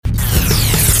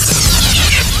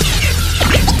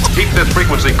Keep this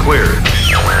frequency clear.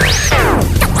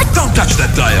 Don't touch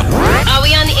that dial. Are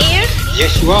we on the air?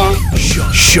 Yes, you are.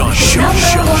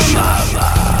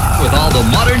 With all the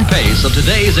modern pace of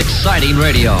today's exciting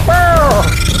radio.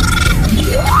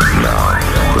 Now,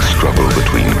 the struggle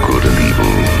between good and evil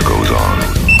goes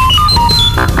on.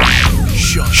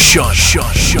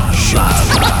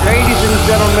 Ladies and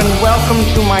gentlemen, welcome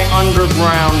to my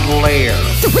underground lair.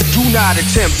 Do not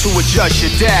attempt to adjust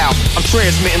your dial. I'm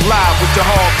transmitting live with the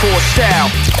hardcore style.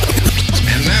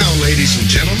 And now, ladies and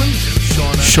gentlemen,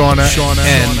 Shauna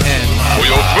and For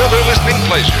your further listening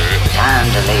pleasure,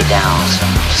 Time to lay down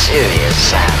some serious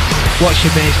sound. Watch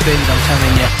your bass bins, I'm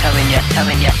telling you.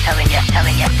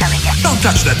 don't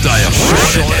touch that dial.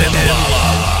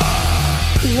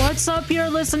 What's up? You're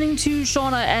listening to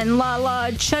Shauna and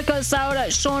Lala. Check us out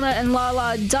at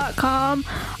shaunaandlala.com,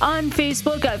 on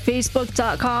Facebook at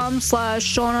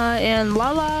facebook.com/Shauna and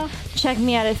Lala. Check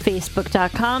me out at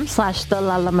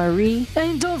facebook.com/TheLalaMarie.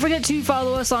 And don't forget to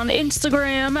follow us on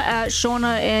Instagram at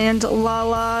Shauna and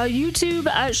Lala, YouTube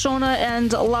at Shauna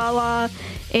and Lala,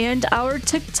 and our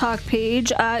TikTok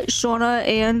page at Shauna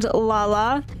and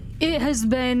Lala. It has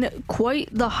been quite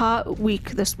the hot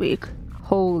week this week.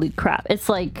 Holy crap. It's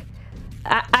like,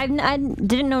 I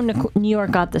didn't know New York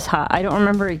got this hot. I don't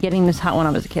remember it getting this hot when I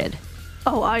was a kid.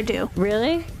 Oh, I do.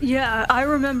 Really? Yeah, I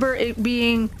remember it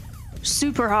being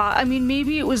super hot. I mean,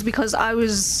 maybe it was because I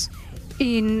was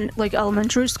in, like,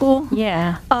 elementary school.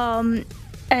 Yeah. And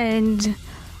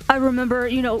I remember,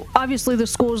 obviously the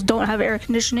schools don't have air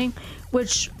conditioning,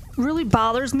 which really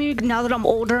bothers me now that I'm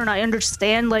older and I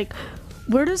understand, like,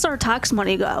 where does our tax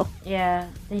money go? Yeah,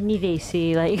 they need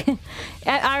AC. Like,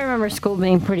 I remember school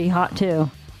being pretty hot too.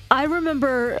 I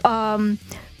remember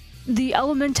the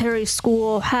elementary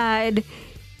school had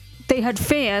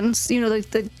fans,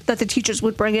 that the teachers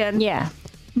would bring in. Yeah.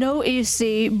 No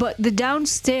AC, but the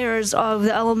downstairs of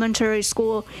the elementary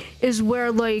school is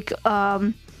where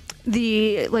not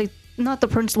the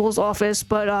principal's office,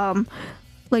 but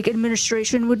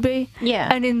administration would be. Yeah.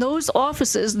 And in those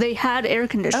offices, they had air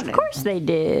conditioning. Of course they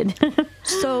did.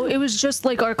 So it was just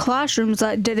like our classrooms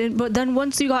that didn't. But then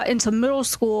once you got into middle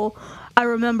school, I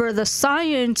remember the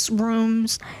science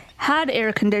rooms had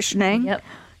air conditioning. Yep.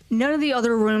 None of the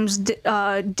other rooms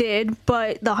did,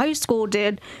 but the high school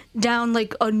did, down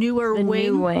like a newer wing.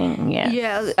 New wing, yeah.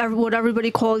 Yeah, what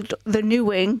everybody called the new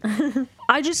wing.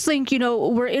 I just think,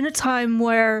 we're in a time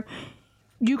where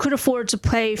you could afford to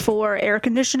pay for air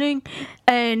conditioning,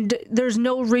 and there's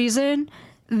no reason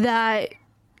that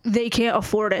they can't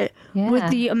afford it. Yeah. With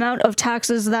the amount of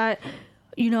taxes that,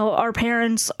 our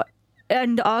parents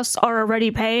and us are already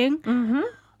paying.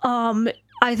 Mm-hmm.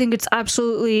 I think it's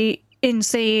absolutely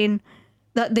insane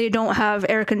that they don't have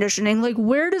air conditioning. Like,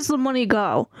 where does the money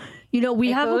go? It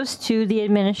goes to the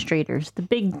administrators, the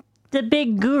big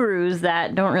gurus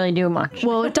that don't really do much.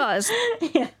 Well, it does.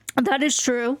 Yeah. That is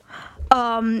true.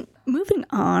 Moving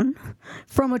on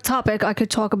from a topic I could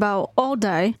talk about all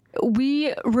day,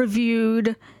 I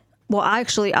reviewed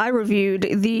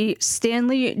the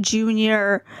Stanley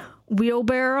Jr.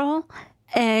 wheelbarrow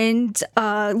and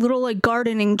little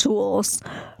gardening tools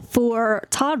for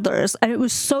toddlers, and it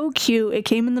was so cute. It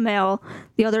came in the mail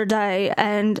the other day,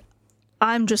 and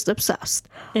I'm just obsessed.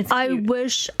 I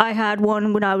wish I had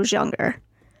one when I was younger.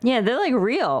 Yeah, they're like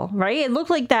real, right? It looked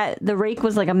like the rake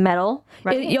was like a metal,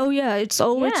 right? It's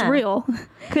real.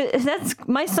 Cause that's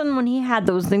my son when he had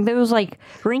those things. There was like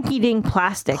rinky-dink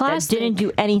plastic that didn't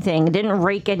do anything, didn't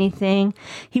rake anything.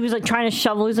 He was like trying to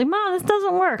shovel. He was like, "Mom, this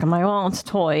doesn't work." I'm like, "Well, it's a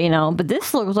toy, But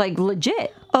this looks like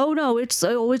legit. Oh no, it's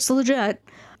legit.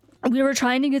 We were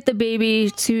trying to get the baby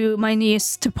to my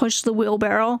niece to push the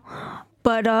wheelbarrow,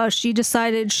 but she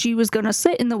decided she was gonna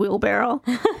sit in the wheelbarrow.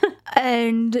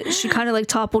 And she kind of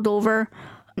toppled over,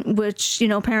 which,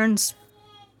 parents,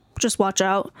 just watch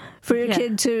out for your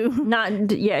kid to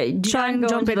try and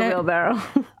jump in the wheelbarrow.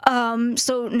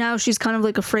 So now she's kind of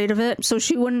afraid of it, so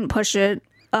she wouldn't push it.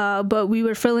 But we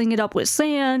were filling it up with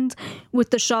sand with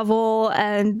the shovel,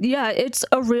 and it's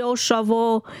a real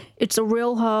shovel, it's a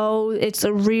real hoe, it's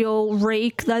a real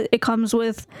rake that it comes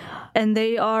with, and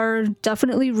they are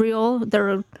definitely real.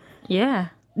 They're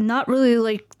not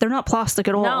really they're not plastic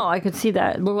at all. No, I could see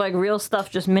that. Look like real stuff,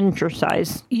 just miniature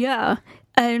size. Yeah.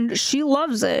 And she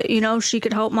loves it. She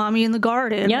could help mommy in the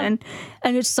garden. Yep.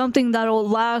 And it's something that'll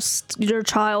last your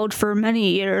child for many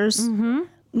years. Mm-hmm.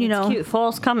 It's cute.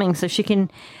 Fall's coming, so she can,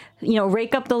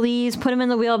 rake up the leaves, put them in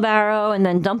the wheelbarrow, and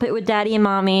then dump it with daddy and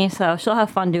mommy. So she'll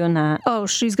have fun doing that. Oh,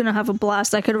 she's going to have a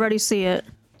blast. I could already see it.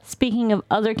 Speaking of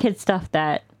other kid stuff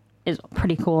that is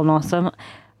pretty cool and awesome,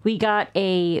 we got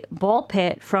a ball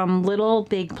pit from Little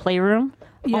Big Playroom.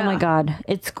 Oh my God,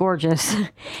 it's gorgeous.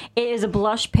 It is a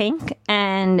blush pink,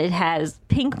 and it has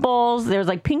pink balls. There's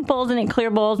like pink balls in it, clear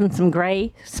balls, and some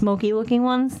gray, smoky looking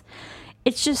ones.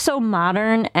 It's just so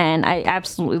modern, and I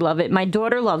absolutely love it. My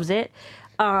daughter loves it.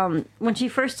 When she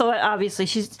first saw it, obviously,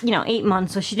 she's, 8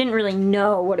 months, so she didn't really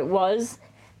know what it was.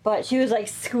 But she was like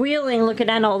squealing looking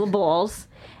at all the balls.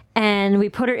 And we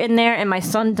put her in there, and my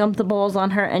son dumped the balls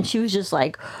on her, and she was just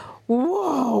like,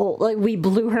 whoa, like we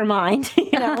blew her mind,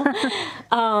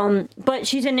 but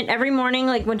she's in it every morning.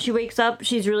 Like when she wakes up,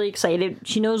 she's really excited.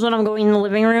 She knows when I'm going in the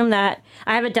living room that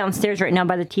I have it downstairs right now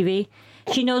by the TV.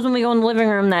 She knows when we go in the living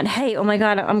room that, hey, oh my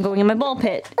God, I'm going in my ball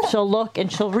pit. She'll look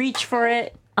and she'll reach for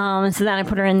it. And so then I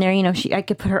put her in there, I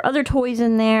could put her other toys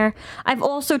in there. I've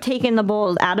also taken the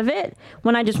balls out of it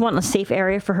when I just want a safe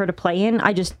area for her to play in.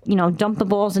 I just, dump the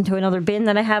balls into another bin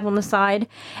that I have on the side,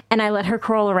 and I let her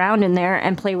crawl around in there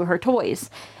and play with her toys.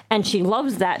 And she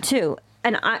loves that too.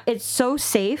 And it's so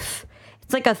safe.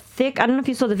 It's like a thick, I don't know if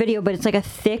you saw the video, but it's like a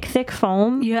thick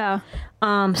foam. Yeah.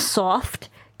 Soft.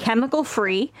 Chemical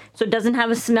free. So it doesn't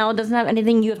have a smell. It doesn't have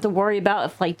anything you have to worry about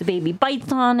if like the baby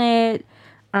bites on it.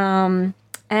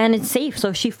 And it's safe. So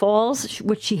if she falls,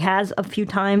 which she has a few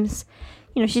times,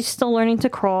 she's still learning to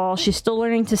crawl. She's still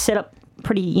learning to sit up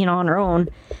pretty, on her own.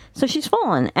 So she's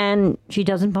fallen and she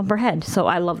doesn't bump her head. So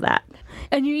I love that.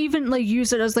 And you even like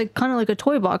use it as like kind of like a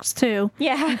toy box too.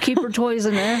 Yeah. You keep her toys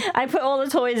in there. I put all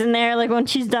the toys in there. Like when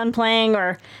she's done playing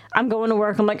or I'm going to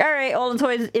work, I'm like, all right, all the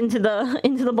toys into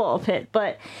the ball pit.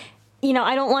 But,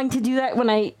 I don't like to do that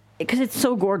because it's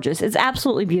so gorgeous. It's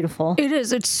absolutely beautiful. It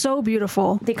is. It's so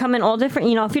beautiful. They come in all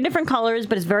different, a few different colors,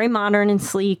 but it's very modern and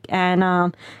sleek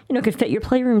and, could fit your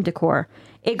playroom decor.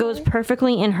 It goes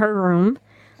perfectly in her room.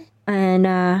 And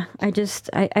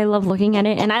I love looking at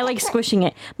it. And I like squishing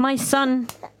it. My son,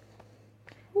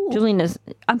 Julina's,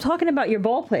 I'm talking about your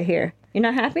ball pit here. You're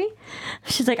not happy?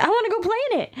 She's like, I want to go play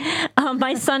in it.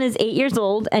 My son is 8 years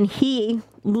old, and he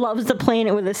loves to play in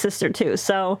it with his sister, too.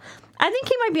 So I think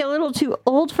he might be a little too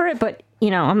old for it, but,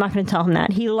 I'm not going to tell him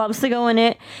that. He loves to go in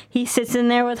it. He sits in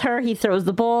there with her. He throws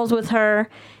the balls with her,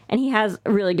 and he has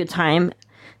a really good time.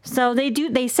 So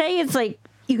they say it's like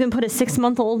you can put a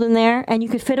 6-month-old in there, and you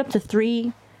could fit up to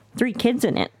three kids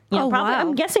in it. Probably, wow.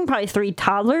 I'm guessing probably 3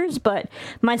 toddlers, but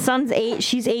my son's 8,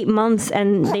 she's 8 months,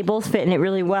 and they both fit in it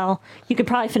really well. You could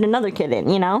probably fit another kid in,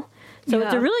 So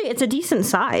yeah. It's a decent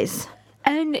size.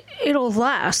 And it'll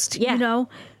last,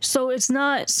 So it's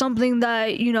not something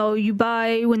that, you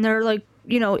buy when they're like,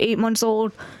 8 months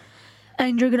old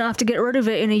and you're going to have to get rid of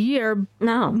it in a year.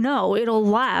 No, it'll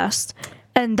last.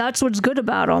 And that's what's good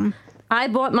about them. I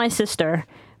bought my sister,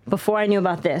 before I knew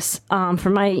about this, for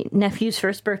my nephew's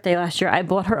first birthday last year, I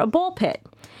bought her a ball pit.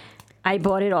 I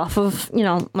bought it off of,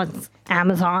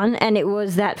 Amazon, and it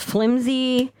was that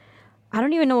flimsy, I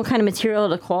don't even know what kind of material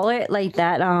to call it, like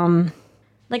that,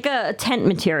 like a tent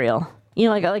material.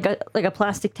 Like a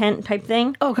plastic tent type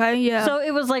thing. Okay, yeah. So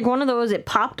it was like one of those, it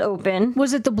popped open.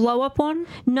 Was it the blow-up one?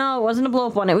 No, it wasn't a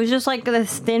blow-up one. It was just like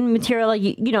this thin material, like,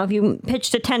 if you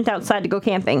pitched a tent outside to go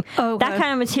camping. Oh, okay. That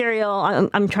kind of material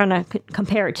I'm trying to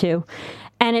compare it to.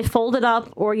 And it folded up,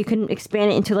 or you can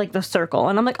expand it into like the circle.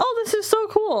 And I'm like, oh, this is so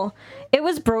cool. It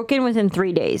was broken within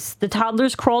 3 days. The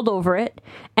toddlers crawled over it,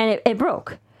 and it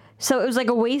broke. So it was like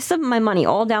a waste of my money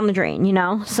all down the drain,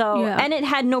 So, yeah. And it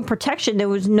had no protection. There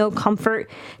was no comfort.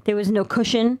 There was no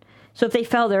cushion. So if they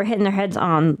fell, they were hitting their heads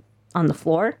on the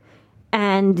floor.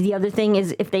 And the other thing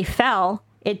is, if they fell,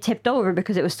 it tipped over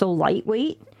because it was so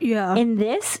lightweight. Yeah. In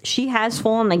this, she has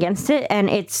fallen against it, and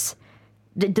it's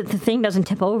the thing doesn't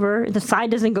tip over. The side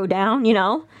doesn't go down,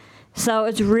 So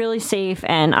it's really safe,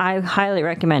 and I highly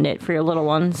recommend it for your little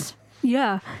ones.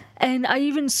 Yeah. And I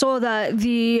even saw that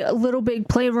the Little Big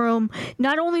Playroom,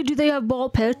 not only do they have ball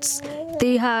pits,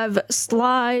 they have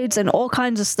slides and all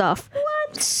kinds of stuff.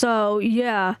 What? So,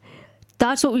 yeah,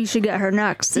 that's what we should get her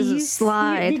next, is a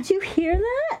slide. Did you hear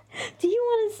that? Do you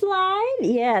want a slide?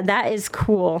 Yeah, that is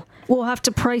cool. We'll have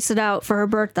to price it out for her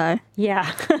birthday.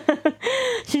 Yeah.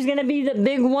 She's going to be the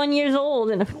big 1 year old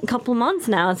in a couple months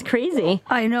now. It's crazy.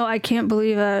 I know. I can't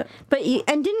believe it.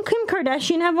 And didn't Kim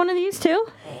Kardashian have one of these too?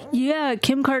 Yeah,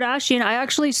 Kim Kardashian. I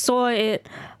actually saw it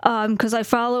because I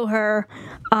follow her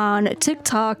on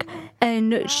TikTok,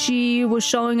 and she was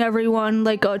showing everyone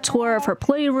like a tour of her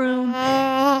playroom.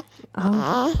 Are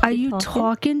you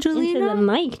talking, Julina? Into the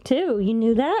mic too. You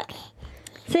knew that?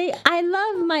 Say, I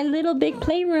love my Little Big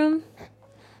Playroom.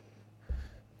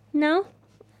 No?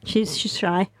 She's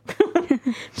shy.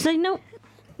 She's like, nope.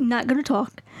 Not gonna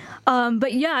talk.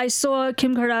 But yeah, I saw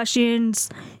Kim Kardashian's,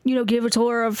 give a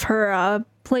tour of her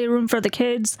playroom for the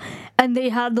kids, and they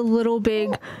had the Little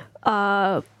Big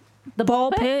The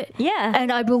ball pit. Yeah.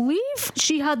 And I believe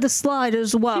she had the slide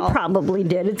as well. She probably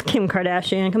did. It's Kim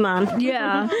Kardashian. Come on.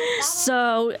 Yeah.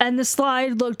 So, and the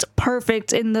slide looked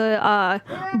perfect in the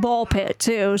ball pit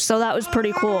too. So that was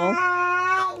pretty cool.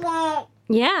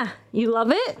 Yeah. You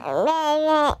love it?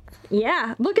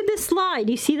 Yeah. Look at this slide.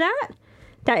 You see that?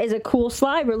 That is a cool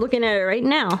slide. We're looking at it right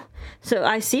now. So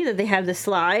I see that they have the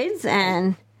slides,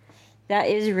 and that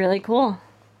is really cool.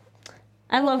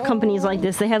 I love companies like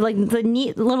this. They have like the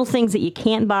neat little things that you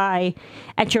can't buy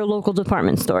at your local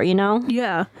department store, you know?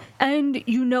 Yeah. And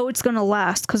you know it's going to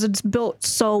last because it's built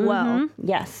so well.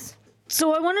 Yes.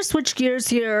 So I want to switch gears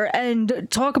here and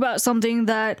talk about something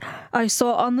that I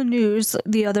saw on the news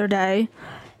the other day.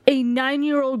 A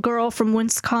 9-year-old girl from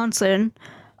Wisconsin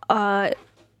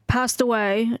passed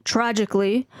away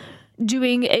tragically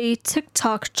doing a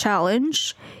TikTok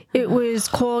challenge. It was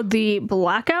called the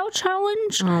Blackout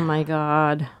Challenge. Oh my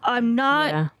God. I'm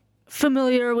not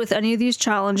familiar with any of these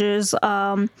challenges.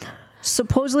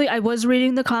 Supposedly, I was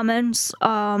reading the comments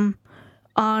on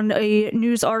a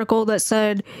news article that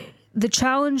said the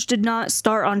challenge did not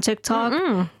start on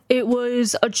TikTok. It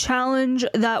was a challenge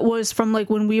that was from like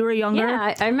when we were younger.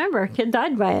 Yeah, I remember. A kid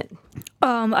died by it.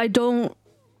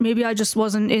 Maybe I just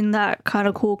wasn't in that kind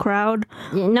of cool crowd.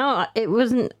 Yeah, no, it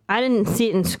wasn't. I didn't see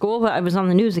it in school, but I was on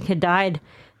the news. A kid died.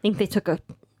 I think they took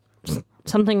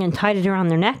something and tied it around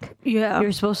their neck. Yeah.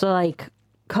 You're supposed to like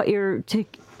cut your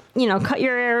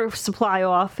air supply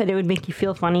off, and it would make you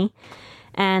feel funny.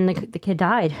 And the kid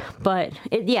died. But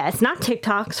it's not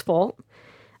TikTok's fault.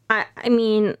 I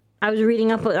mean, I was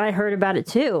reading up, I heard about it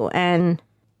too, and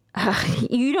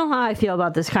you know how I feel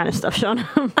about this kind of stuff, Sean.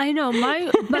 I know.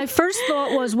 My first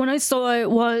thought was when I saw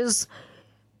it was,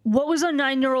 what was a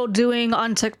 9-year-old doing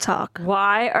on TikTok?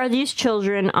 Why are these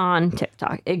children on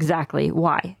TikTok? Exactly.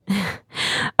 Why?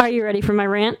 Are you ready for my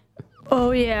rant?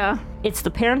 Oh, yeah. It's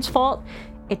the parents' fault.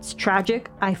 It's tragic.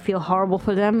 I feel horrible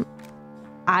for them.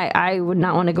 I would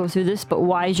not want to go through this, but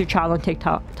why is your child on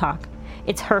TikTok?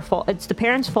 It's her fault. It's the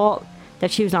parents' fault that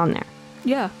she was on there.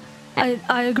 Yeah.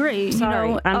 I agree.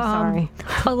 Sorry, I'm sorry.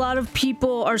 A lot of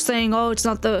people are saying, "Oh, it's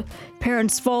not the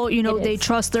parents' fault." You know, they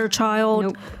trust their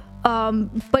child.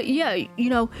 Nope. But yeah, you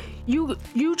know,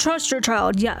 you trust your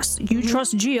child. Yes, you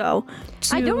trust Gio.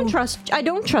 I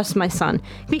don't trust my son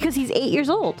because he's 8 years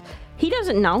old. He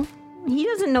doesn't know. He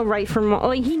doesn't know right from wrong.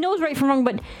 Like, he knows right from wrong,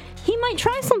 but he might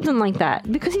try something like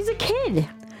that because he's a kid.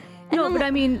 No, but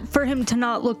I mean, for him to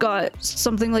not look at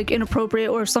something like inappropriate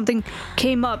or if something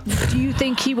came up, do you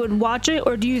think he would watch it,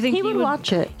 or do you think he would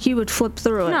watch it? He would flip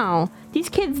through it. No, these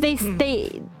kids,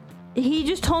 he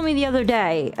just told me the other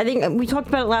day. I think we talked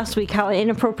about it last week how an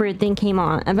inappropriate thing came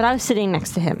on, but I was sitting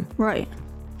next to him. Right.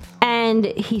 And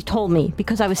he told me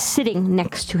because I was sitting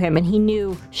next to him, and he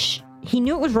knew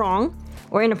it was wrong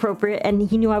or inappropriate, and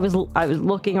he knew I was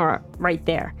looking right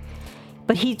there.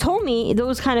 But he told me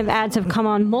those kind of ads have come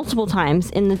on multiple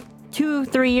times in the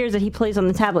 2-3 years that he plays on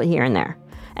the tablet here and there.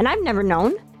 And I've never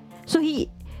known. So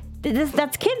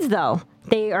that's kids though.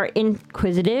 They are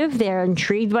inquisitive. They're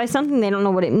intrigued by something. They don't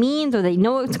know what it means, or they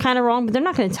know it's kind of wrong, but they're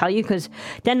not going to tell you because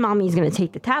then mommy's going to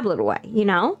take the tablet away, you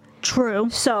know? True.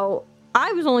 So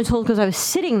I was only told because I was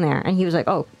sitting there, and he was like,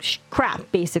 oh, crap,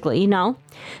 basically, you know?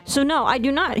 So no, I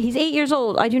do not. He's 8 years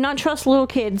old. I do not trust little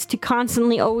kids to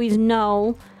constantly always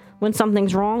know when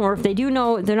something's wrong, or if they do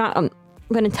know, they're not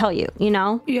going to tell you, you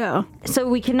know? Yeah. So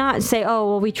we cannot say, oh,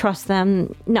 well, we trust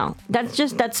them. No, that's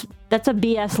a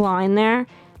BS line there,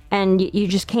 and you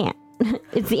just can't.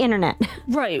 It's the internet.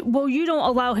 Right. Well, you don't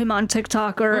allow him on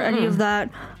TikTok or any of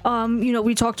that. You know,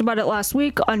 we talked about it last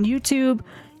week on YouTube.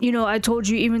 You know, I told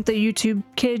you even the YouTube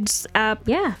Kids app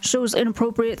shows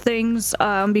inappropriate things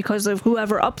because of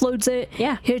whoever uploads it.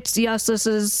 Yeah. Hits, yes, this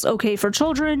is okay for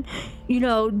children. You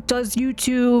know, does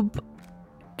YouTube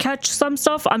catch some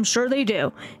stuff? I'm sure they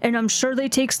do. And I'm sure they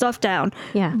take stuff down.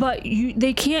 Yeah. But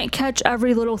they can't catch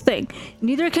every little thing.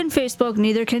 Neither can Facebook,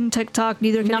 neither can TikTok,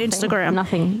 neither can Instagram.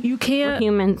 Nothing. You can't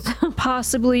humans.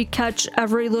 possibly catch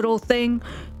every little thing.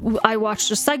 I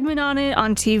watched a segment on it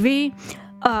on TV.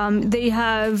 They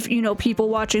have, you know, people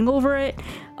watching over it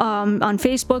on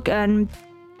Facebook and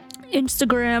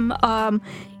Instagram.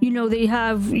 You know, they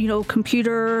have, you know,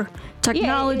 computer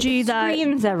technology that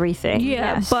screens everything.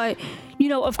 Yeah, yes. But, you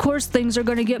know, of course things are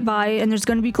going to get by and there's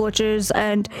going to be glitches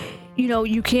and, you know,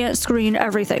 you can't screen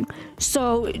everything.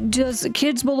 So does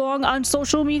kids belong on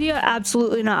social media?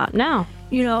 Absolutely not. No.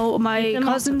 You know, my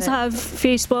cousins have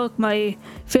Facebook, my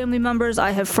family members, I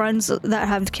have friends that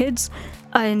have kids,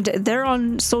 and they're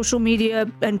on social media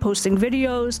and posting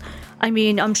videos. I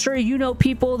mean, I'm sure you know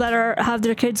people that have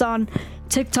their kids on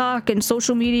TikTok and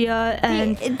social media,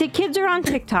 and the kids are on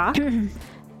TikTok.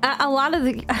 a lot of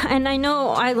the, and I know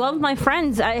I love my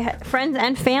friends, friends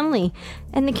and family,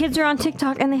 and the kids are on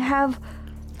TikTok and they have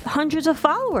hundreds of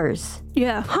followers.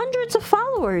 Yeah. Hundreds of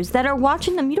followers that are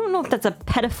watching them. You don't know if that's a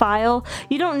pedophile.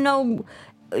 You don't know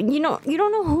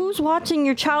who's watching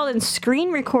your child and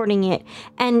screen recording it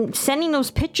and sending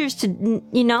those pictures to,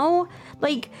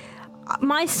 like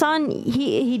my son,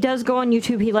 he does go on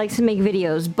YouTube. He likes to make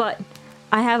videos, but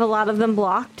I have a lot of them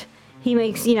blocked. He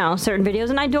makes, certain videos,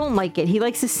 and I don't like it. He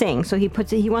likes to sing, so he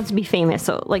wants to be famous,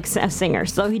 so like a singer,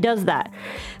 so he does that.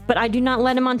 But I do not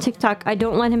let him on TikTok. I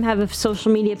don't let him have a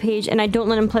social media page, and I don't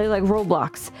let him play like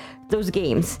Roblox, those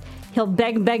games. He'll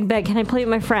beg, can I play with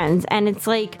my friends? And it's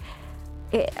like,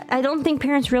 I don't think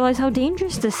parents realize how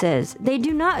dangerous this is. They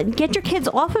do not. Get your kids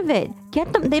off of it.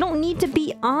 Get them. They don't need to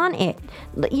be on it.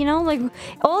 Like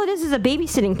all it is a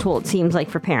babysitting tool, it seems like,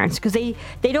 for parents, because they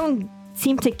don't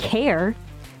seem to care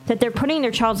that they're putting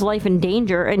their child's life in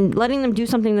danger and letting them do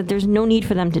something that there's no need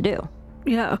for them to do.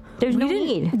 Yeah. There's no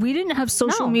need. We didn't have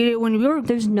social media when we were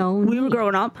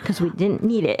growing up. Because we didn't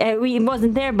need it. It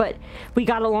wasn't there, but we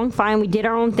got along fine. We did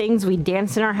our own things. We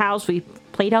danced in our house. We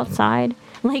played outside.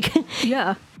 Like,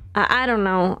 yeah. I don't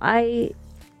know. I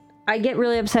get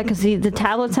really upset because the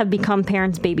tablets have become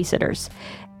parents' babysitters.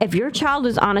 If your child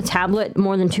is on a tablet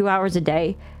more than 2 hours a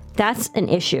day, that's an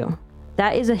issue.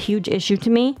 That is a huge issue to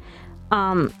me.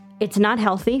 It's not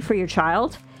healthy for your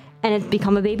child, and it's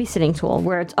become a babysitting tool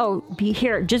where it's, be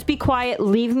here, just be quiet,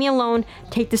 leave me alone,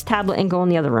 take this tablet and go in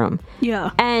the other room. Yeah.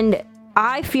 And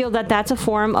I feel that that's a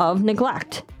form of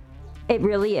neglect. It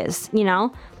really is,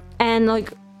 And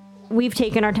like, we've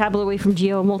taken our tablet away from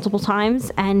Gio multiple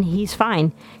times, and he's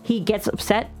fine. He gets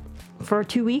upset for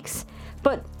 2 weeks.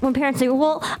 But when parents say,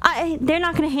 well, they're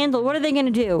not going to handle, what are they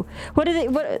going to do?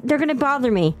 They're going to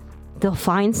bother me. They'll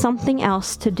find something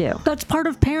else to do. That's part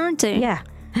of parenting. Yeah.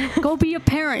 Go be a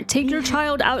parent. Take your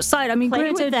child outside. I mean, play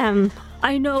granted, with them.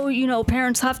 I know,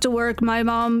 parents have to work. My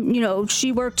mom,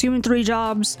 she worked 2 and 3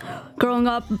 jobs. Growing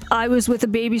up, I was with a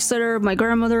babysitter, my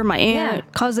grandmother, my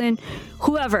aunt, cousin,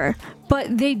 whoever.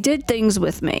 But they did things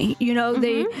with me.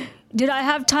 Did I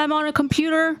have time on a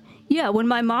computer? Yeah, when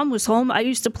my mom was home, I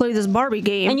used to play this Barbie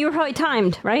game. And you were probably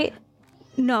timed, right?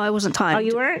 No, I wasn't timed. Oh,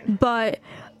 you weren't? But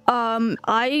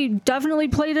I definitely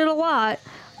played it a lot.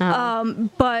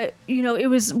 But, it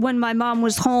was when my mom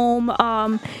was home.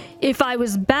 If I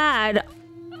was bad,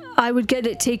 I would get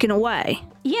it taken away.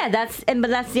 Yeah, but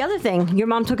that's the other thing. Your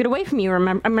mom took it away from you. I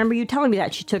remember you telling me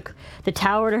that. She took the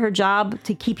tower to her job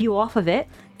to keep you off of it.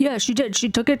 Yeah, she did. She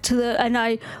took it and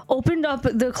I opened up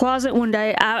the closet one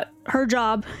day at her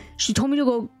job. She told me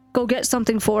to go get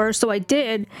something for her, so I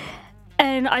did.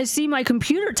 And I see my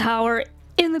computer tower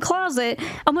in the closet.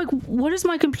 I'm like, what is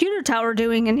my computer tower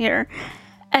doing in here?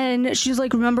 And she's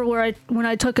like, remember when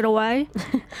I took it away?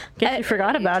 Guess you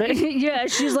forgot about it. Yeah,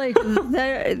 she's like,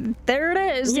 there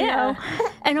it is. Yeah.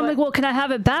 And I'm like, well, can I have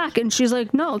it back? And she's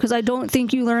like, no, because I don't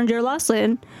think you learned your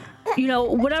lesson.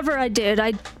 Whatever I did,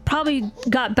 I probably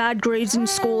got bad grades in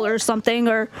school or something,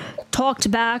 or talked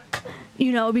back,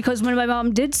 because when my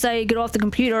mom did say, get off the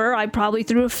computer, I probably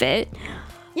threw a fit.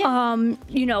 Yeah.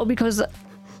 Because,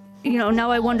 now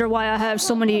I wonder why I have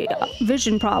so many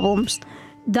vision problems.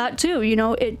 That too,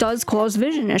 it does cause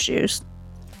vision issues.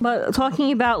 But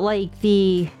talking about like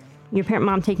your parent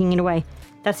mom taking it away,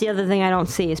 that's the other thing I don't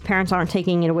see is parents aren't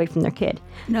taking it away from their kid.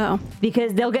 No.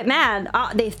 Because they'll get mad.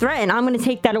 They threaten, I'm going to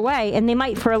take that away. And they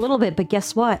might for a little bit, but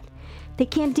guess what? They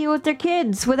can't deal with their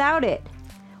kids without it.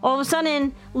 All of a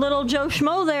sudden, little Joe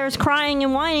Schmo there is crying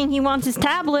and whining. He wants his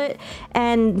tablet.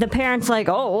 And the parent's like,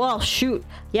 oh, well, shoot.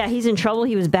 Yeah, he's in trouble.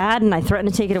 He was bad, and I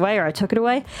threatened to take it away, or I took it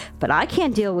away. But I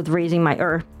can't deal with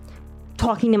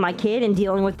talking to my kid and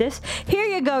dealing with this. Here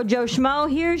you go, Joe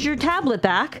Schmo. Here's your tablet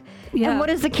back. Yeah. And what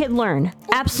does the kid learn?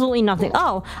 Absolutely nothing.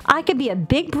 Oh, I could be a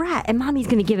big brat, and mommy's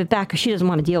going to give it back because she doesn't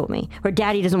want to deal with me, or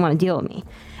daddy doesn't want to deal with me.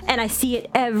 And I see it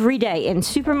every day in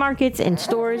supermarkets, in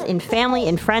stores, in family,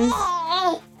 in friends.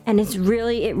 And it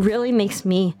really makes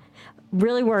me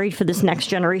really worried for this next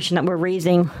generation that we're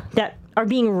raising, that are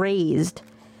being raised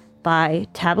by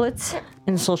tablets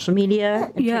and social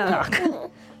media and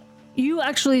TikTok. You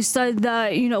actually said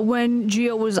that, when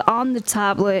Gio was on the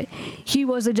tablet, he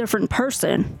was a different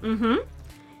person. Mm-hmm.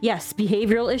 Yes,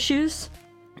 behavioral issues,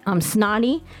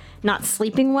 snotty, not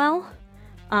sleeping well,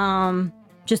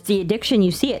 just the addiction.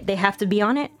 You see it. They have to be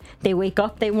on it. They wake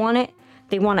up, they want it.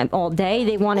 They want it all day.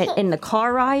 They want it in the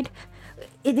car ride.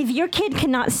 If your kid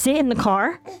cannot sit in the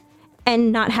car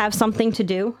and not have something to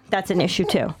do, that's an issue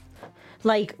too.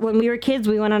 Like when we were kids,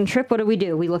 we went on a trip. What did we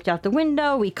do? We looked out the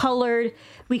window. We colored.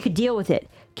 We could deal with it.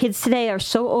 Kids today are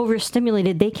so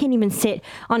overstimulated, they can't even sit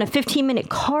on a 15-minute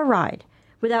car ride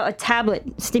without a tablet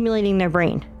stimulating their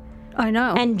brain. I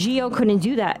know. And Gio couldn't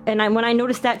do that. And when I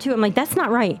noticed that too, I'm like, that's not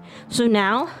right. So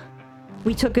now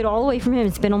we took it all away from him.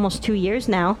 It's been almost 2 years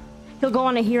now. He'll go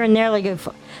on a here and there, like if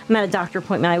I'm at a doctor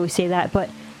appointment, I always say that. But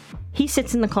he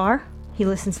sits in the car. He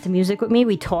listens to music with me.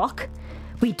 We talk,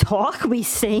 we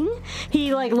sing.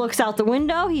 He like looks out the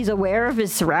window. He's aware of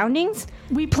his surroundings.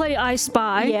 We play I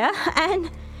Spy. Yeah,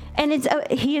 and it's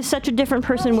he is such a different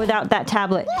person without that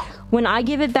tablet. When I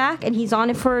give it back and he's on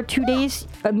it for 2 days,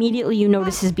 immediately you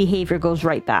notice his behavior goes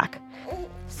right back.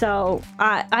 So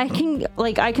I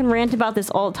can rant about this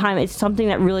all the time. It's something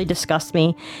that really disgusts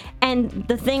me. And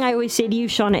the thing I always say to you,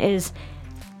 Shauna, is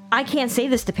I can't say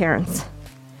this to parents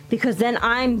because then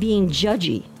I'm being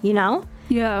judgy, you know?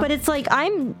 Yeah. But it's like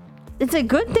it's a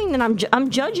good thing that I'm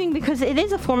judging because it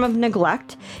is a form of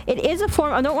neglect. It is a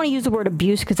form. I don't want to use the word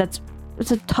abuse because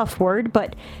it's a tough word,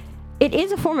 but it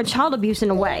is a form of child abuse in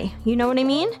a way. You know what I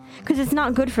mean? Because it's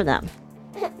not good for them.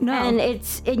 No. And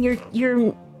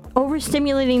you're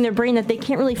overstimulating their brain that they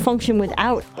can't really function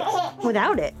without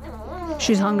it.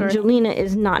 She's hungry. Jelena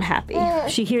is not happy.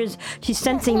 She's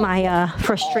sensing my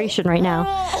frustration right now.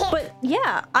 But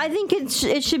yeah, I think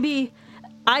it should be.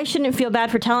 I shouldn't feel bad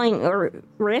for telling or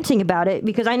ranting about it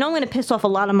because I know I'm going to piss off a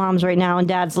lot of moms right now and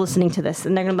dads listening to this,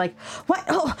 and they're going to be like, "What?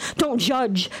 Oh, don't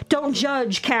judge,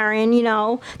 Karen. You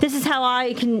know, this is how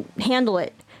I can handle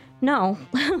it." No,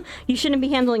 you shouldn't be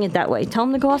handling it that way. Tell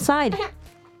them to go outside.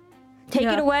 Take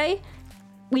it away.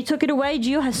 We took it away.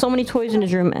 Gio has so many toys in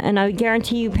his room, and I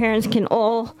guarantee you parents can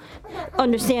all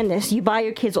understand this. You buy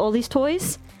your kids all these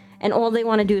toys, and all they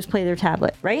want to do is play their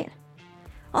tablet, right?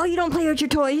 Oh, you don't play with your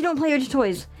toys. You don't play with your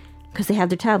toys. Because they have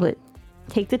their tablet.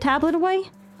 Take the tablet away.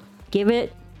 Give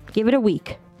it a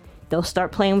week. They'll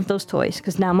start playing with those toys.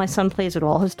 Because now my son plays with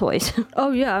all his toys.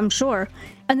 Oh, yeah, I'm sure.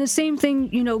 And the same thing,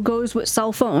 goes with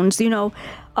cell phones.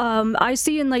 I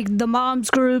see in like the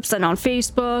moms groups and on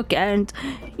Facebook and,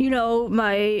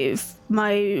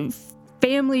 my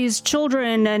family's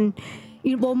children and,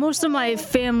 most of my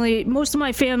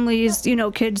family's,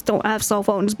 kids don't have cell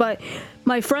phones, but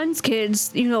my friends'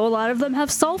 kids, a lot of them have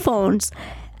cell phones.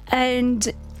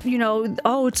 And,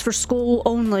 it's for school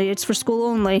only. It's for school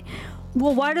only.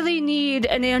 Well, why do they need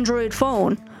an Android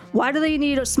phone? Why do they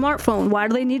need a smartphone? Why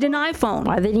do they need an iPhone?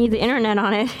 Why do they need the internet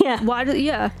on it?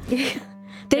 Yeah.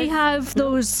 They have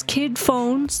those kid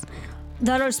phones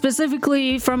that are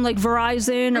specifically from like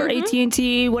Verizon or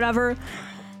AT&T, whatever.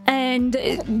 And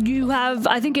you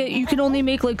can only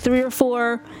make like 3 or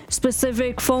 4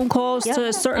 specific phone calls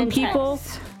to certain people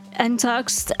and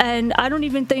text. And I don't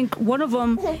even think one of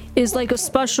them is like a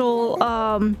special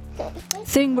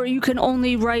thing where you can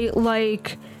only write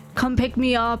like, come pick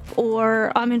me up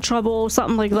or I'm in trouble,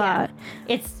 something like that.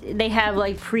 They have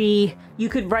like you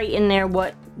could write in there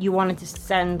what you wanted to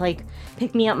send, like,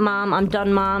 pick me up, mom, I'm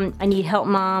done, mom, I need help,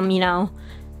 mom,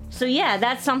 So yeah,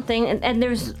 that's something, and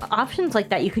there's options like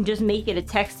that. You can just make it a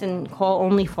text and call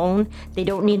only phone. They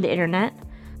don't need the internet.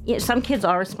 Yeah, some kids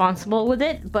are responsible with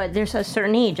it, but there's a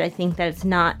certain age, I think, that it's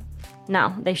not,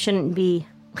 no, they shouldn't be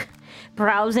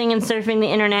browsing and surfing the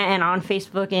internet and on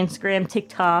Facebook, Instagram,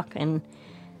 TikTok, and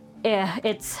yeah,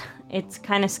 it's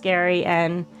kind of scary,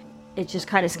 and it's just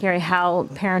kind of scary how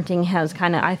parenting has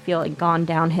kind of, I feel like, gone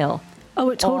downhill. Oh,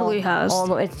 it totally has.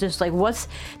 It's just like,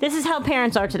 this is how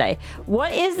parents are today.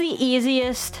 What is the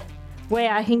easiest way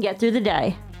I can get through the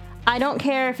day? I don't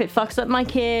care if it fucks up my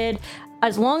kid.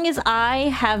 As long as I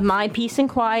have my peace and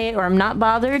quiet or I'm not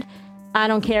bothered, I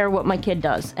don't care what my kid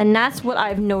does. And that's what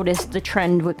I've noticed the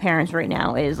trend with parents right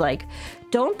now is like,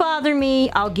 don't bother me.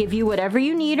 I'll give you whatever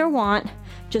you need or want.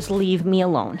 Just leave me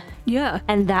alone. Yeah.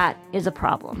 And that is a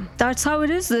problem. That's how it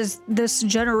is this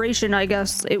generation, I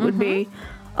guess it would be,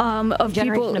 of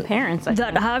generation people of parents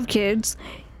that have kids.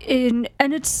 And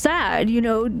it's sad,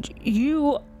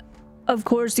 you, of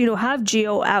course, have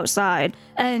Gio outside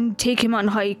and take him on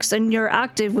hikes and you're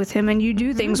active with him and you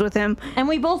do things with him. And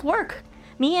we both work.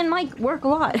 Me and Mike work a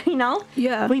lot,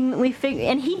 Yeah. We figure,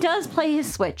 and he does play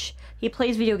his Switch. He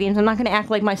plays video games. I'm not going to act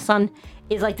like my son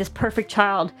is like this perfect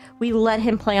child. We let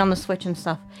him play on the Switch and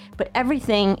stuff. But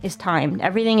everything is timed.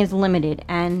 Everything is limited.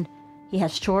 And he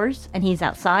has chores, and he's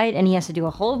outside, and he has to do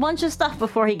a whole bunch of stuff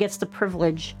before he gets the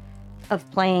privilege of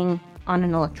playing on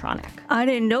an electronic. I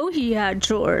didn't know he had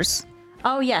chores.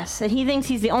 Oh, yes. And he thinks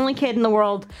he's the only kid in the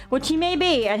world, which he may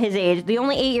be at his age, the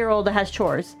only 8-year-old that has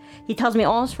chores. He tells me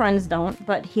all his friends don't,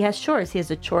 but he has chores. He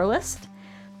has a chore list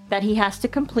that he has to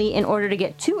complete in order to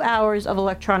get 2 hours of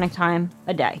electronic time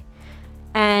a day.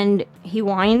 And he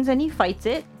whines and he fights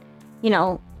it,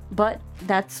 but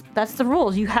that's the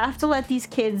rules. You have to let these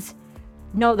kids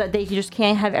know that they just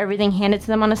can't have everything handed to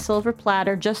them on a silver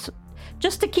platter. Just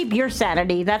just to keep your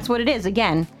sanity. That's what it is.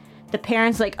 Again, the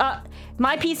parents like,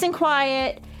 my peace and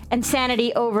quiet and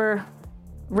sanity over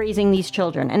raising these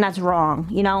children. And that's wrong.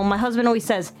 You know, my husband always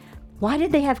says, why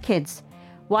did they have kids?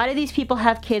 Why do these people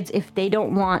have kids if they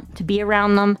don't want to be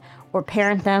around them or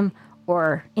parent them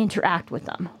or interact with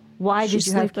them? Why did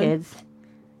you have kids?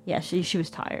 Yeah, she was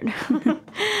tired.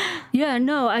 Yeah,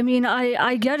 no, I mean,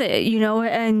 I get it, you know,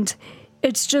 and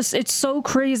it's so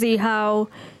crazy how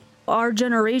our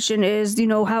generation is, you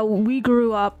know, how we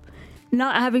grew up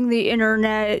not having the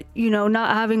internet, you know,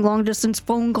 not having long distance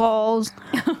phone calls.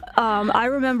 I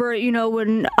remember, you know,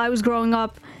 when I was growing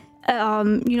up,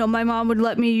 you know, my mom would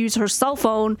let me use her cell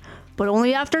phone, but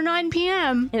only after 9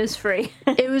 p.m. It was free.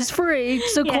 It was free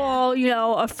to call, you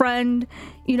know, a friend,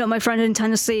 you know, my friend in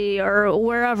Tennessee or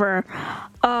wherever.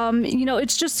 You know,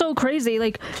 it's just so crazy.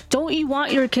 Like, don't you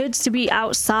want your kids to be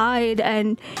outside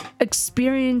and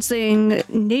experiencing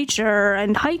nature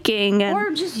and hiking? And...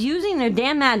 or just using their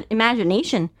damn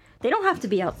imagination. They don't have to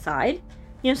be outside.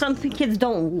 You know, some kids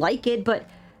don't like it, but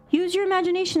use your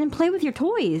imagination and play with your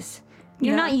toys.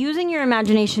 You're not using your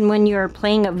imagination when you're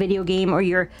playing a video game or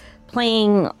you're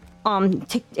playing, I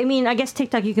mean, I guess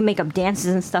TikTok, you can make up dances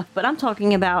and stuff, but I'm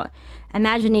talking about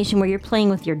imagination where you're playing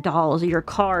with your dolls or your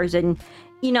cars. And,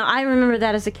 you know, I remember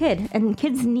that as a kid, and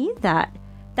kids need that.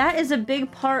 That is a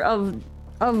big part of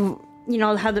you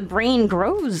know, how the brain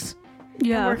grows.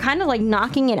 Yeah. And we're kind of like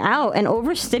knocking it out and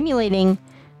overstimulating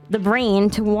the brain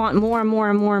to want more and more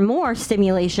and more and more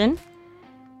stimulation,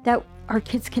 that our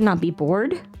kids cannot be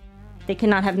bored. They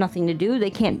cannot have nothing to do. They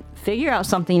can't figure out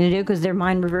something to do because their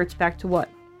mind reverts back to what?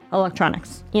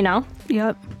 Electronics, you know?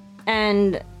 Yep.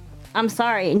 And I'm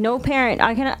sorry, no parent,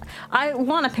 I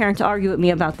want a parent to argue with me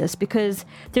about this, because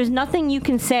there's nothing you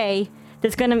can say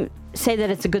that's going to say that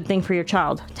it's a good thing for your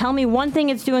child. Tell me one thing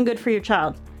it's doing good for your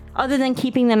child other than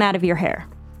keeping them out of your hair.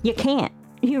 You can't.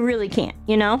 You really can't,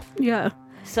 you know? Yeah.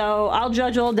 So I'll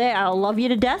judge all day. I'll love you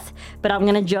to death, but I'm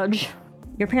going to judge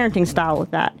your parenting style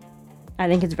with that. I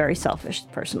think it's very selfish,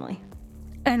 personally.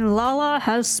 And Lala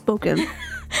has spoken.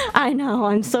 I know,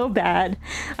 I'm so bad.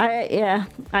 I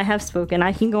have spoken.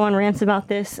 I can go on rants about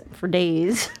this for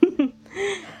days.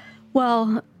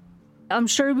 Well, I'm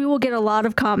sure we will get a lot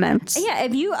of comments. Yeah,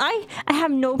 I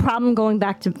have no problem going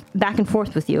back and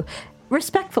forth with you.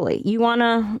 Respectfully, you want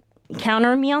to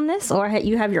counter me on this, or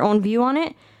you have your own view on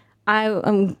it?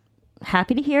 I'm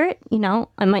happy to hear it. You know,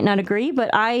 I might not agree, but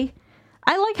I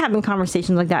like having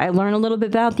conversations like that. I learn a little bit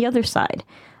about the other side.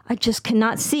 I just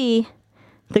cannot see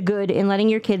the good in letting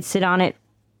your kids sit on it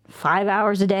 5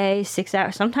 hours a day, 6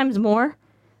 hours, sometimes more.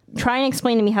 Try and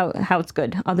explain to me how it's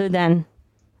good, other than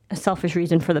a selfish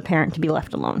reason for the parent to be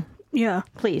left alone. Yeah.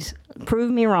 Please,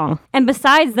 prove me wrong. And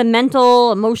besides the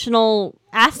mental, emotional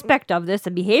aspect of this,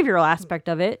 the behavioral aspect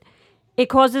of it, it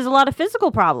causes a lot of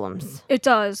physical problems. It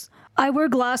does. I wear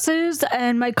glasses,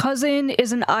 and my cousin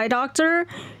is an eye doctor.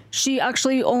 She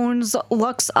actually owns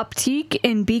Lux Optique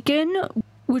in Beacon,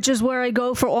 which is where I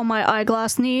go for all my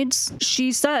eyeglass needs.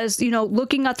 She says, you know,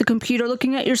 looking at the computer,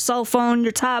 looking at your cell phone,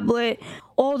 your tablet,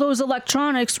 all those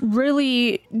electronics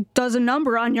really does a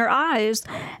number on your eyes.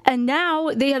 And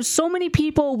now they have so many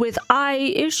people with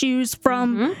eye issues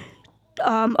from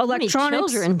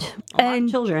electronics.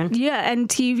 Children. Yeah, and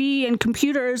TV and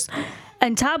computers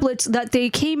and tablets, that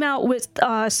they came out with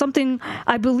something,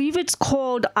 I believe it's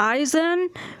called Eisen,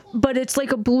 but it's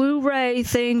like a Blu-ray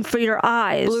thing for your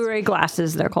eyes. Blu-ray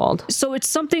glasses, they're called. So it's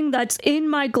something that's in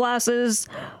my glasses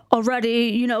already.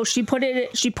 You know, she put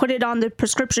it on the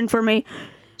prescription for me.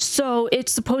 So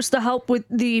it's supposed to help with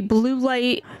the blue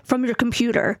light from your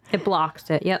computer. It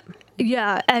blocks it, yep.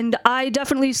 Yeah, and I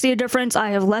definitely see a difference. I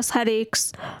have less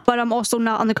headaches, but I'm also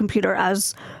not on the computer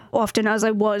as often as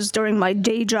I was during my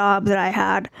day job that I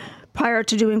had prior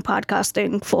to doing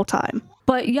podcasting full time.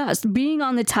 But yes, being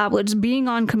on the tablets, being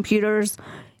on computers,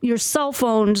 your cell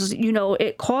phones, you know,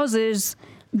 it causes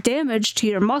damage to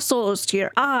your muscles, to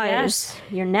your eyes,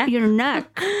 your neck.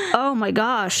 Oh my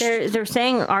gosh. They're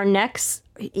saying our necks.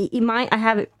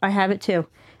 I have it too.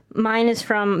 Mine is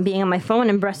from being on my phone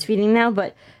and breastfeeding now,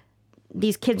 but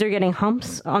these kids are getting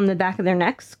humps on the back of their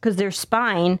necks because their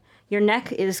spine, your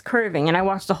neck is curving, and I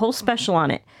watched the whole special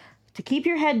on it. To keep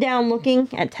your head down looking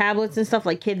at tablets and stuff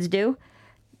like kids do,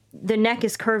 the neck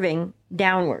is curving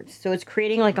downwards. So it's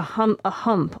creating like a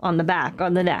hump on the back,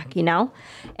 on the neck, you know?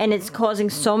 And it's causing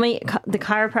so many, the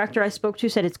chiropractor I spoke to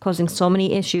said it's causing so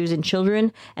many issues in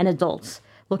children and adults.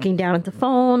 Looking down at the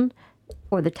phone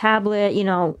or the tablet, you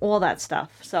know, all that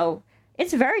stuff. So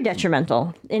it's very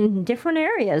detrimental in different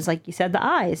areas, like you said, the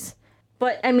eyes.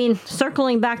 But, I mean,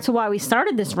 circling back to why we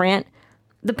started this rant,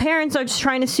 the parents are just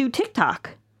trying to sue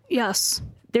TikTok. Yes.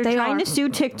 They're trying to sue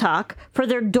TikTok for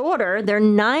their daughter, their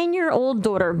 9-year-old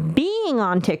daughter, being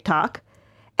on TikTok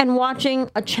and watching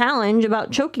a challenge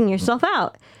about choking yourself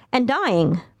out and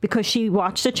dying because she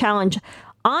watched a challenge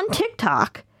on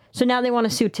TikTok. So now they want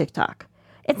to sue TikTok.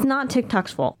 It's not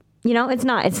TikTok's fault. You know, it's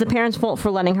not. It's the parents' fault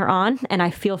for letting her on, and I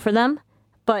feel for them.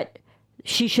 But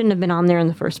she shouldn't have been on there in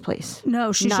the first place.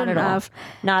 No, she shouldn't have.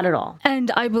 Not at all.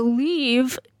 And I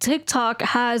believe TikTok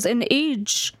has an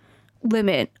age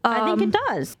limit. I think it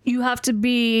does. You have to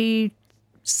be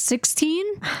 16.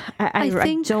 I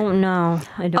don't know.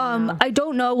 I don't know. I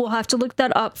don't know. We'll have to look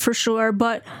that up for sure.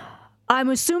 But I'm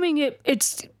assuming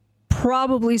it's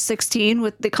probably 16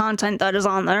 with the content that is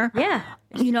on there. Yeah.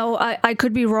 You know, I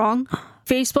could be wrong.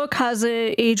 Facebook has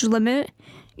an age limit.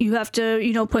 You have to,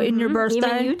 you know, put in your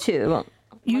birthday. Even YouTube.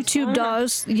 YouTube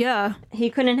does, yeah.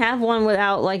 He couldn't have one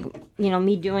without, like, you know,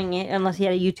 me doing it unless he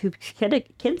had a YouTube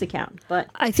Kids account. But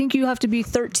I think you have to be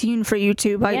 13 for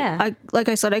YouTube. I like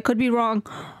I said, I could be wrong.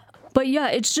 But yeah,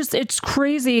 it's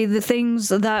crazy the things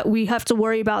that we have to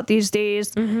worry about these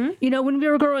days. You know, when we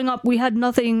were growing up, we had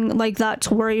nothing like that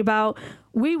to worry about.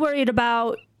 We worried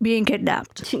about being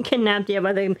kidnapped. Kidnapped, yeah,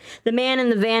 by the man in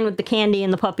the van with the candy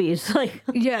and the puppies. Like,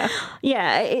 yeah,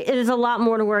 it is a lot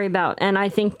more to worry about, and I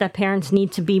think that parents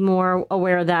need to be more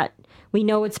aware of that. We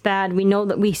know it's bad. We know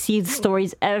that we see the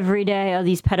stories every day of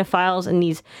these pedophiles and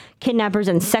these kidnappers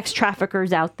and sex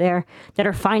traffickers out there that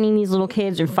are finding these little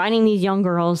kids or finding these young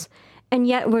girls, and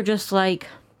yet we're just like,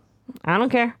 I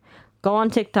don't care. Go on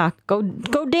TikTok. Go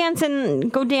dance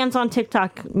on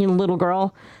TikTok, you little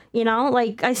girl. You know,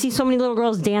 like, I see so many little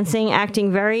girls dancing, acting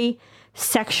very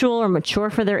sexual or mature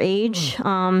for their age.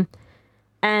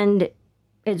 And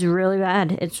it's really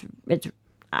bad.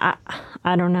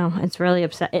 I don't know. It's really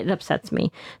it upsets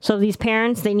me. So these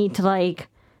parents, they need to, like,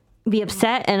 be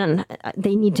upset and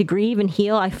they need to grieve and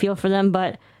heal. I feel for them,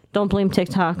 but don't blame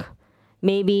TikTok.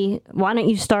 Maybe, why don't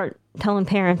you start telling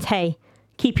parents, hey,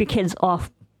 keep your kids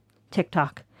off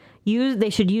TikTok. They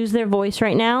should use their voice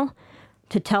right now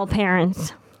to tell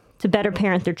parents to better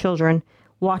parent their children,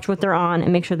 watch what they're on,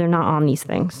 and make sure they're not on these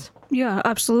things. Yeah,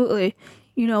 absolutely.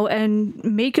 You know, and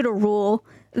make it a rule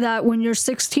that when you're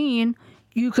 16,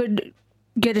 you could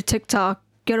get a TikTok,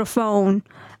 get a phone.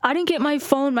 I didn't get my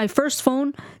first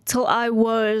phone, till I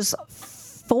was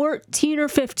 14 or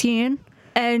 15,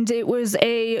 and it was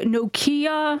a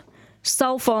Nokia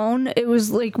cell phone. It was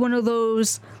like one of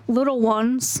those little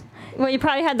ones. Well, you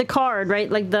probably had the card, right?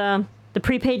 Like the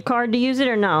prepaid card to use it,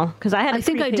 or no? Because I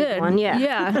think I did. One.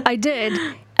 Yeah, I did.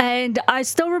 And I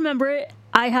still remember it.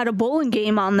 I had a bowling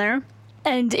game on there,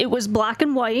 and it was black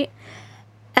and white,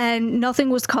 and nothing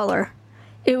was color.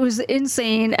 It was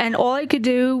insane, and all I could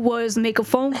do was make a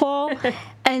phone call,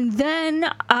 and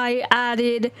then I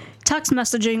added text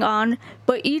messaging on,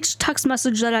 but each text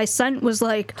message that I sent was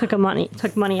like took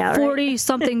money out, 40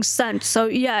 something cents. So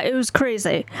yeah, it was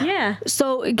crazy. Yeah.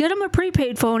 So get them a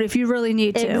prepaid phone if you really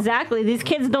need to. Exactly. These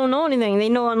kids don't know anything. They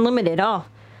know unlimited. Oh,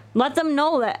 let them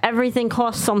know that everything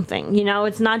costs something. You know,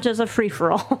 it's not just a free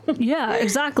for all. Yeah,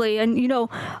 exactly. And you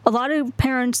know, a lot of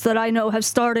parents that I know have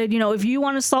started. You know, if you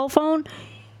want a cell phone,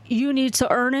 you need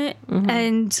to earn it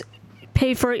and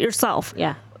pay for it yourself.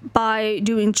 Yeah. By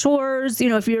doing chores, you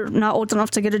know, if you're not old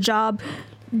enough to get a job,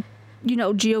 you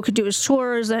know, Gio could do his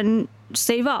chores and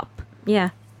save up. Yeah.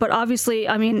 But obviously,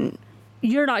 I mean,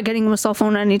 you're not getting him a cell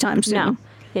phone anytime soon. No.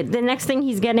 Yeah, the next thing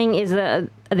he's getting is I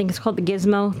think it's called the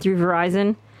Gizmo through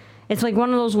Verizon. It's like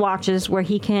one of those watches where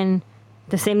he can,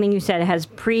 the same thing you said, it has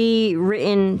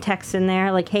pre-written text in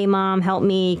there, like, hey, Mom, help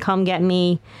me, come get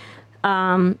me.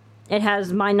 It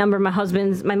has my number, my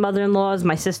husband's, my mother-in-law's,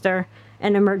 my sister,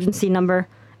 an emergency number.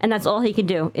 And that's all he could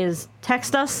do is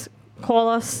text us, call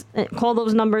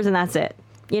those numbers, and that's it.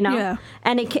 You know? Yeah.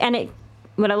 And it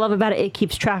what I love about it, it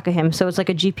keeps track of him. So it's like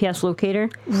a GPS locator.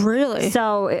 Really?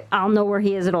 So I'll know where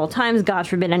he is at all times, God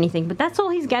forbid anything. But that's all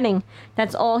he's getting.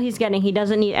 That's all he's getting. He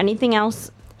doesn't need anything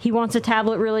else. He wants a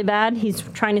tablet really bad. He's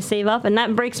trying to save up. And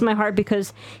that breaks my heart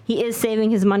because he is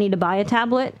saving his money to buy a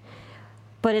tablet.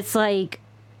 But it's like,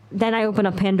 then I open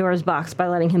up Pandora's box by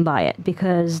letting him buy it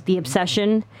because the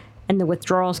obsession and the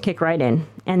withdrawals kick right in.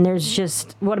 And there's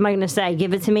just, what am I going to say?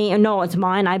 Give it to me? No, it's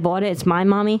mine. I bought it. It's mine,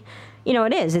 Mommy. You know,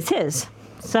 it is. It's his.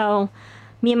 So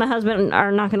me and my husband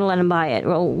are not going to let him buy it.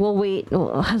 We'll wait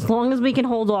as long as we can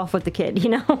hold off with the kid, you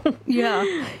know?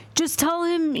 Yeah. Just tell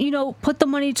him, you know, put the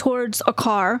money towards a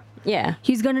car. Yeah.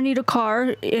 He's going to need a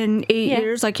car in 8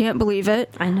 years. I can't believe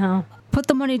it. I know. Put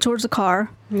the money towards a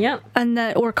car. Yep.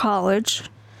 Or college.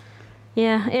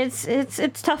 Yeah,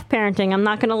 it's tough parenting. I'm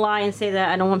not going to lie and say that.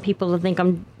 I don't want people to think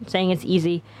I'm saying it's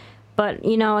easy. But,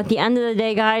 you know, at the end of the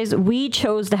day, guys, we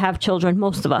chose to have children,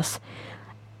 most of us.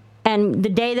 And the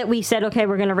day that we said, okay,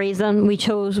 we're going to raise them, we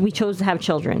chose to have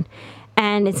children.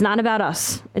 And it's not about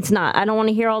us. It's not. I don't want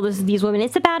to hear all these women.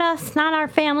 It's about us, not our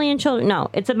family and children. No,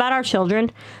 it's about our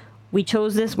children. We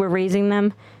chose this. We're raising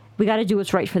them. We got to do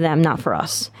what's right for them, not for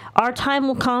us. Our time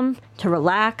will come to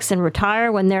relax and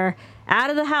retire when they're out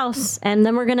of the house, and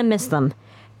then we're going to miss them.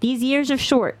 These years are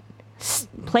short.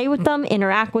 Play with them,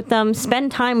 interact with them,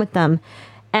 spend time with them,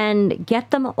 and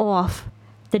get them off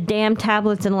the damn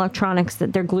tablets and electronics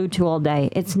that they're glued to all day.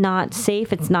 It's not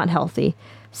safe. It's not healthy.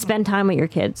 Spend time with your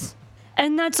kids.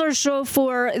 And that's our show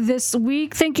for this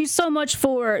week. Thank you so much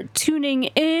for tuning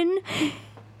in.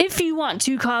 If you want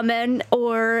to comment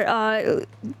or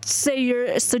say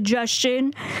your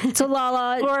suggestion to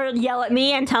Lala, or yell at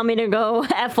me and tell me to go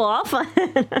F off,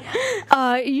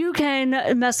 you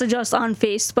can message us on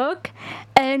Facebook.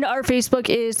 And our Facebook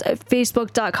is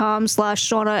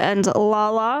facebook.com/Shauna and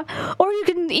Lala. Or you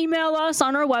can email us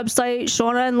on our website,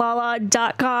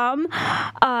 shaunaandlala.com.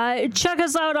 Check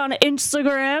us out on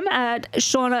Instagram at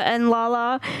Shauna and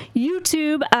Lala,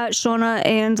 YouTube at Shauna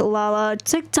and Lala,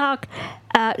 TikTok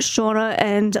at Shauna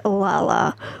and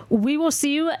Lala. We will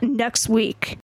see you next week.